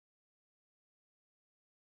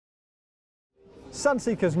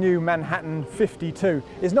Sunseeker's new Manhattan 52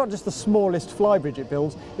 is not just the smallest flybridge it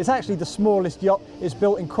builds, it's actually the smallest yacht it's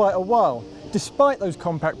built in quite a while. Despite those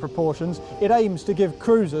compact proportions, it aims to give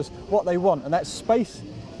cruisers what they want, and that's space,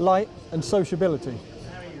 light and sociability.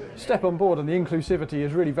 Step on board and the inclusivity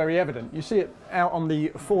is really very evident. You see it out on the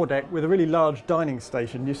foredeck with a really large dining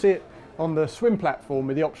station. You see it on the swim platform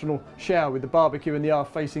with the optional shower with the barbecue and the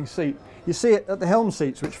aft-facing seat. You see it at the helm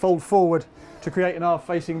seats, which fold forward to create an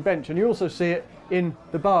aft-facing bench, and you also see it in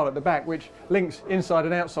the bar at the back, which links inside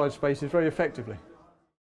and outside spaces very effectively.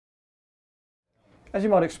 As you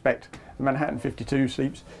might expect, the Manhattan 52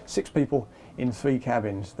 sleeps 6 people in 3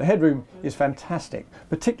 cabins. The headroom is fantastic,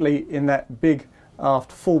 particularly in that big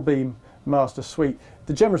aft full beam master suite.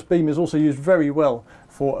 The generous beam is also used very well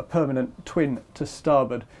for a permanent twin to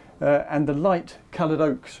starboard, and the light coloured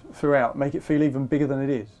oaks throughout make it feel even bigger than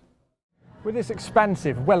it is. With this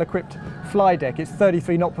expansive, well-equipped fly deck, its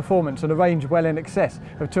 33 knot performance and a range well in excess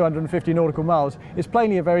of 250 nautical miles, is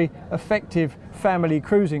plainly a very effective family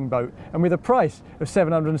cruising boat, and with a price of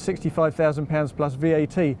 £765,000 plus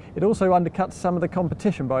VAT, it also undercuts some of the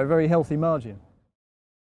competition by a very healthy margin.